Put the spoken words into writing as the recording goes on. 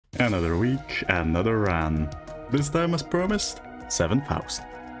Another week, another run. This time as promised, 7 Faust.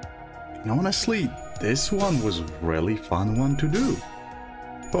 And honestly, this one was really fun one to do.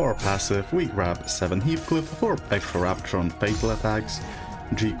 For our passive, we grab 7 Heathcliff for extra rapture on fatal attacks,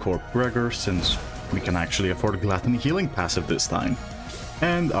 G-Corp Gregor since we can actually afford Gluttony healing passive this time,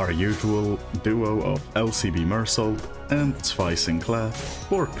 and our usual duo of LCB Mersault and Zwei Sinclair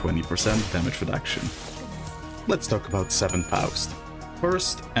for 20% damage reduction. Let's talk about 7 Faust.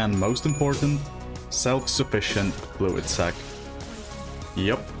 First and most important, self-sufficient fluid sac.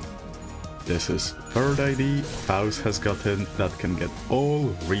 Yup, this is third ID Faust has gotten that can get all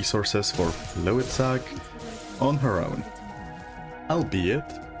resources for fluid sac on her own.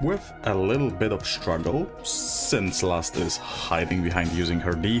 Albeit with a little bit of struggle, since Last is hiding behind using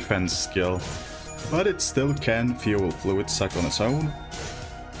her defense skill, but it still can fuel fluid sac on its own,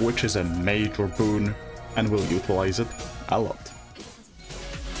 which is a major boon and will utilize it a lot.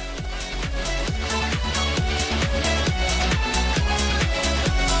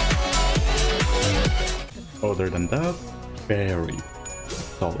 Other than that, very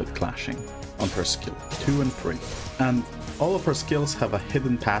solid clashing on her skill 2 and 3. And all of her skills have a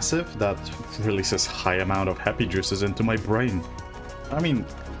hidden passive that releases high amount of happy juices into my brain. I mean,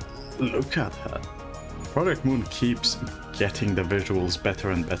 look at her. Project Moon keeps getting the visuals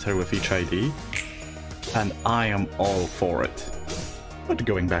better and better with each ID, and I am all for it. But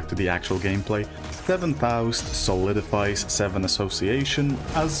going back to the actual gameplay, 7 Faust solidifies 7 Association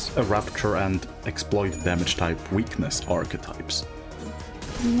as a Rapture and Exploit damage type weakness archetypes.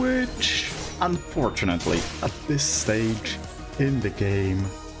 Which, unfortunately, at this stage in the game,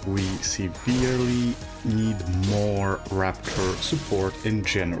 we severely need more Rapture support in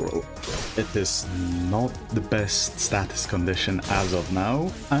general. It is not the best status condition as of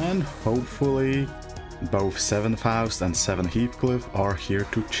now, and hopefully both 7 Faust and 7 Heathcliff are here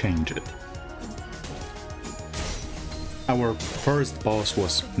to change it. Our first boss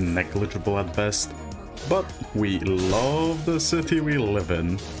was negligible at best, but we love the city we live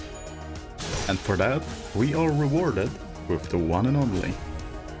in. And for that, we are rewarded with the one and only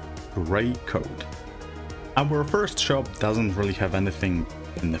Grey Code. Our first shop doesn't really have anything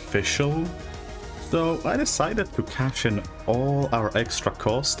beneficial, so I decided to cash in all our extra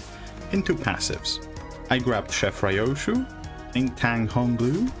cost into passives. I grabbed Chef Ryoshu, Ing Tang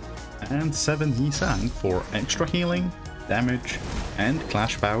Honglu, and 7 Yisang for extra healing, damage, and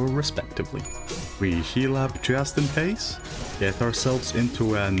clash power respectively. We heal up just in case, get ourselves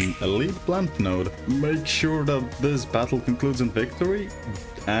into an elite blunt node, make sure that this battle concludes in victory,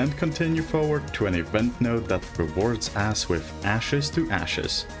 and continue forward to an event node that rewards us with ashes to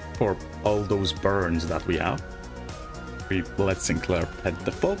ashes for all those burns that we have. We let Sinclair pet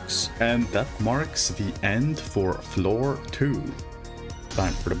the fox, and that marks the end for floor 2.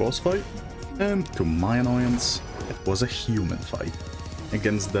 Time for the boss fight, and to my annoyance, it was a human fight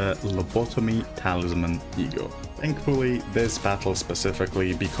against the Lobotomy Talisman Ego. Thankfully, this battle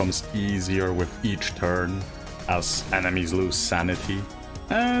specifically becomes easier with each turn as enemies lose sanity,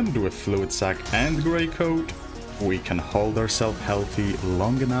 and with Fluid Sac and Grey Coat, we can hold ourselves healthy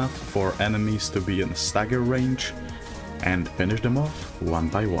long enough for enemies to be in stagger range and finish them off one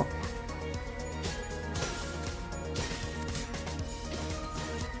by one.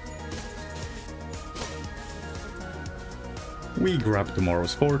 We grabbed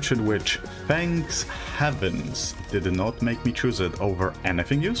Tomorrow's Fortune, which, thanks heavens, did not make me choose it over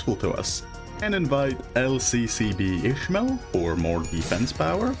anything useful to us, and invite LCCB Ishmael for more defense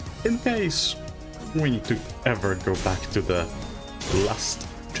power, in case we need to ever go back to the lust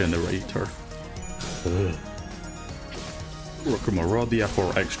generator. Rokumorodia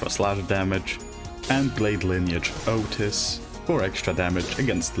for extra slash damage, and Blade Lineage Otis for extra damage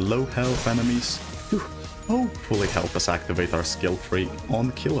against low health enemies to hopefully help us activate our skill tree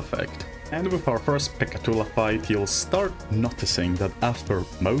on kill effect. And with our first Picatula fight, you'll start noticing that after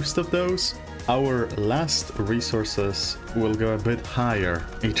most of those, our last resources will go a bit higher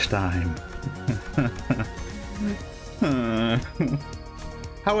each time.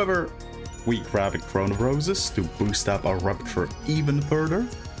 However, we grab a Crown of Roses to boost up our Rapture even further,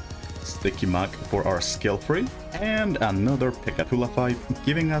 Sticky Mug for our skill tree, and another Picatula fight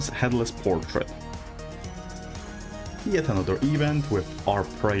giving us Headless Portrait. Yet another event with our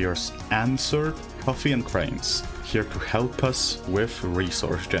prayers answered, Coffee and Cranes, here to help us with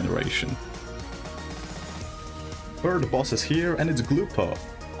resource generation. Third boss is here, and it's Glupa.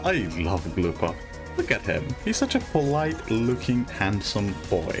 I love Glupa. Look at him, he's such a polite looking handsome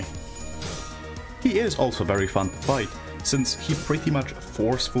boy. He is also very fun to fight, since he pretty much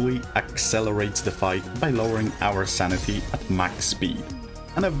forcefully accelerates the fight by lowering our sanity at max speed.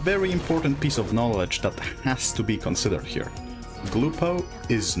 And a very important piece of knowledge that has to be considered here. Glupo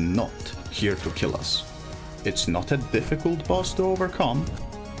is not here to kill us. It's not a difficult boss to overcome.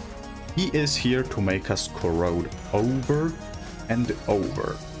 He is here to make us corrode over and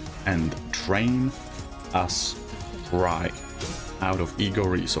over and drain us dry out of ego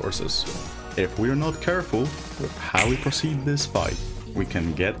resources. If we're not careful with how we proceed this fight, we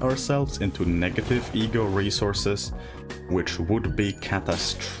can get ourselves into negative ego resources, which would be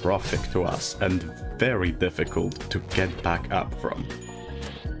catastrophic to us and very difficult to get back up from.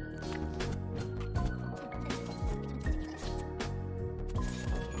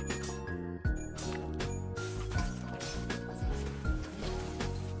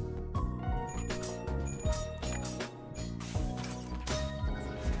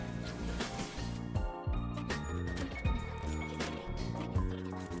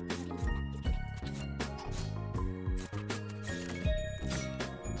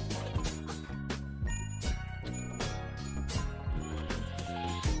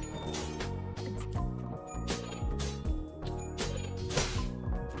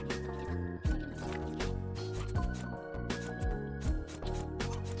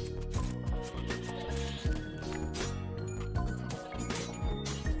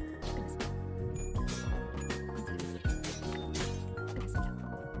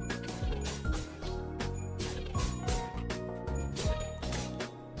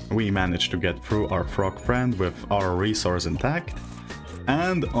 We managed to get through our frog friend with our resource intact,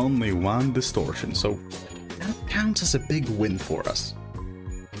 and only one distortion, so that counts as a big win for us.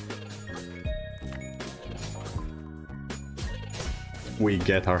 We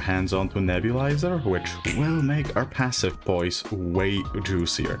get our hands onto Nebulizer, which will make our passive boys way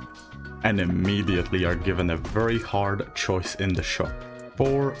juicier, and immediately are given a very hard choice in the shop.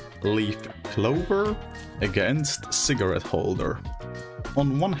 4-leaf clover against cigarette holder.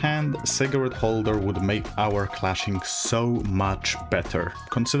 On one hand, cigarette holder would make our clashing so much better,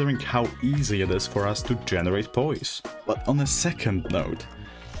 considering how easy it is for us to generate poise. But on a second note,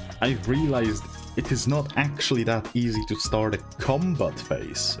 I realized it is not actually that easy to start a combat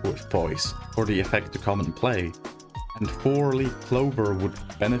phase with poise for the effect to come and play. And 4-leaf clover would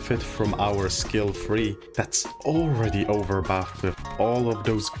benefit from our skill 3 that's already overbuffed with all of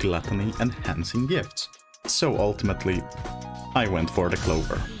those gluttony enhancing gifts. So ultimately, I went for the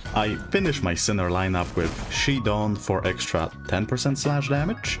clover. I finished my Sinner lineup with She-Dawn for extra 10% slash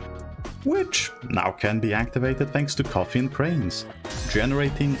damage, which now can be activated thanks to Coffee and Cranes,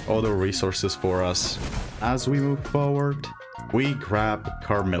 generating other resources for us. As we move forward, we grab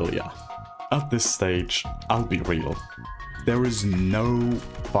Carmelia. At this stage, I'll be real. There is no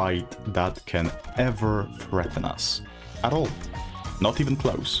fight that can ever threaten us. At all. Not even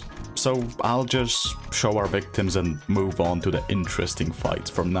close. So I'll just show our victims and move on to the interesting fights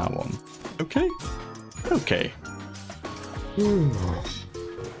from now on. Okay? Okay.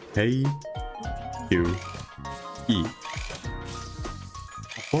 A-Q-E.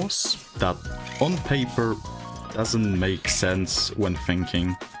 A boss that on paper doesn't make sense when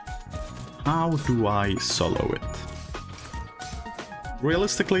thinking, how do I solo it?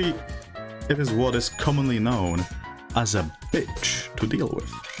 Realistically, it is what is commonly known as a bitch to deal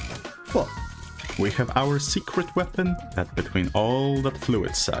with. But we have our secret weapon that between all that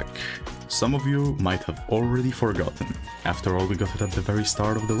fluid sack, some of you might have already forgotten. After all, we got it at the very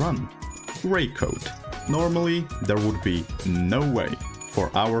start of the run. Raycoat. Normally, there would be no way for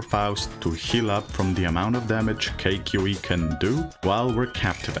our Faust to heal up from the amount of damage KQE can do while we're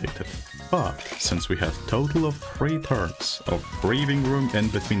captivated. But since we have total of 3 turns of breathing room in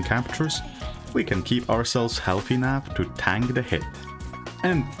between captures, we can keep ourselves healthy enough to tank the hit.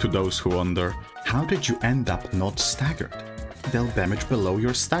 And to those who wonder, how did you end up not staggered? Deal damage below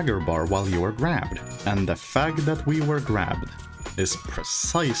your stagger bar while you were grabbed. And the fact that we were grabbed is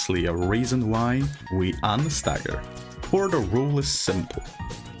precisely a reason why we unstagger. For the rule is simple.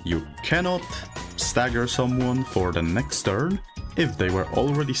 You cannot stagger someone for the next turn if they were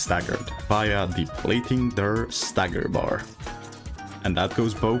already staggered via depleting their stagger bar. And that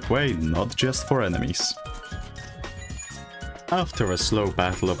goes both ways, not just for enemies. After a slow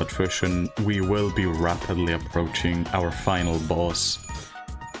battle of attrition, we will be rapidly approaching our final boss,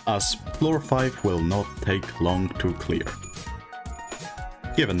 as floor 5 will not take long to clear,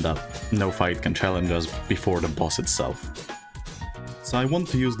 given that no fight can challenge us before the boss itself. So I want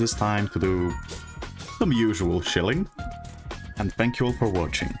to use this time to do some usual shilling, and thank you all for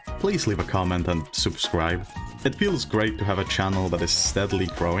watching. Please leave a comment and subscribe. It feels great to have a channel that is steadily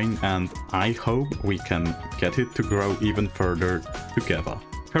growing, and I hope we can get it to grow even further together.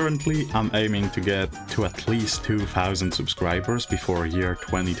 Currently, I'm aiming to get to at least 2,000 subscribers before year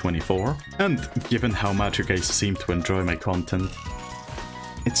 2024, and given how much you guys seem to enjoy my content,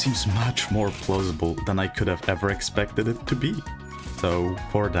 it seems much more plausible than I could have ever expected it to be. So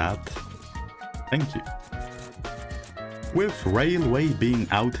for that, thank you. With Railway being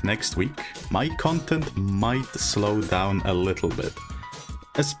out next week, my content might slow down a little bit,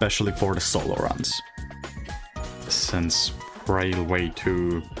 especially for the solo runs. Since Railway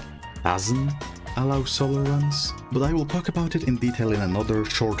to Kazan allows solo runs, but I will talk about it in detail in another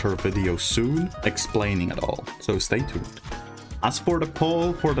shorter video soon, explaining it all, so stay tuned. As for the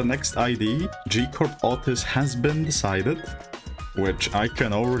poll for the next ID, G Corp Otis has been decided, which I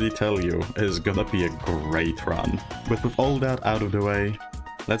can already tell you is gonna be a great run. But with all that out of the way,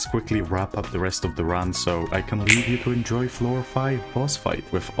 let's quickly wrap up the rest of the run so I can leave you to enjoy floor 5 boss fight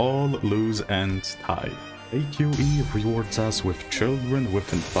with all loose ends tied. AQE rewards us with Children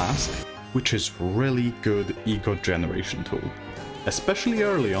Within Flask, which is really good ego generation tool, especially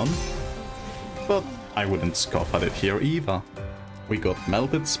early on, but I wouldn't scoff at it here either. We got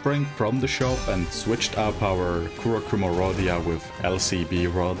Melted Spring from the shop and switched up our Kurakumo Rhodia with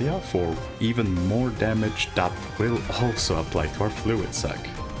LCB Rhodia for even more damage that will also apply to our Fluid Sac.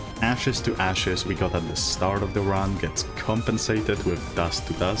 Ashes to Ashes we got at the start of the run gets compensated with Dust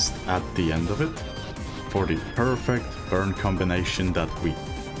to Dust at the end of it, for the perfect burn combination that we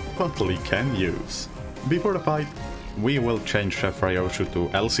totally can use. Before the fight, we will change Chef Ryoshu to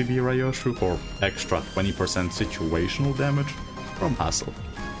LCB Ryoshu for extra 20% situational damage from Hassel.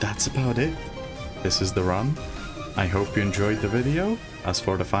 That's about it. This is the run. I hope you enjoyed the video. As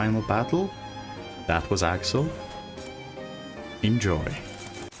for the final battle, that was Axel. Enjoy.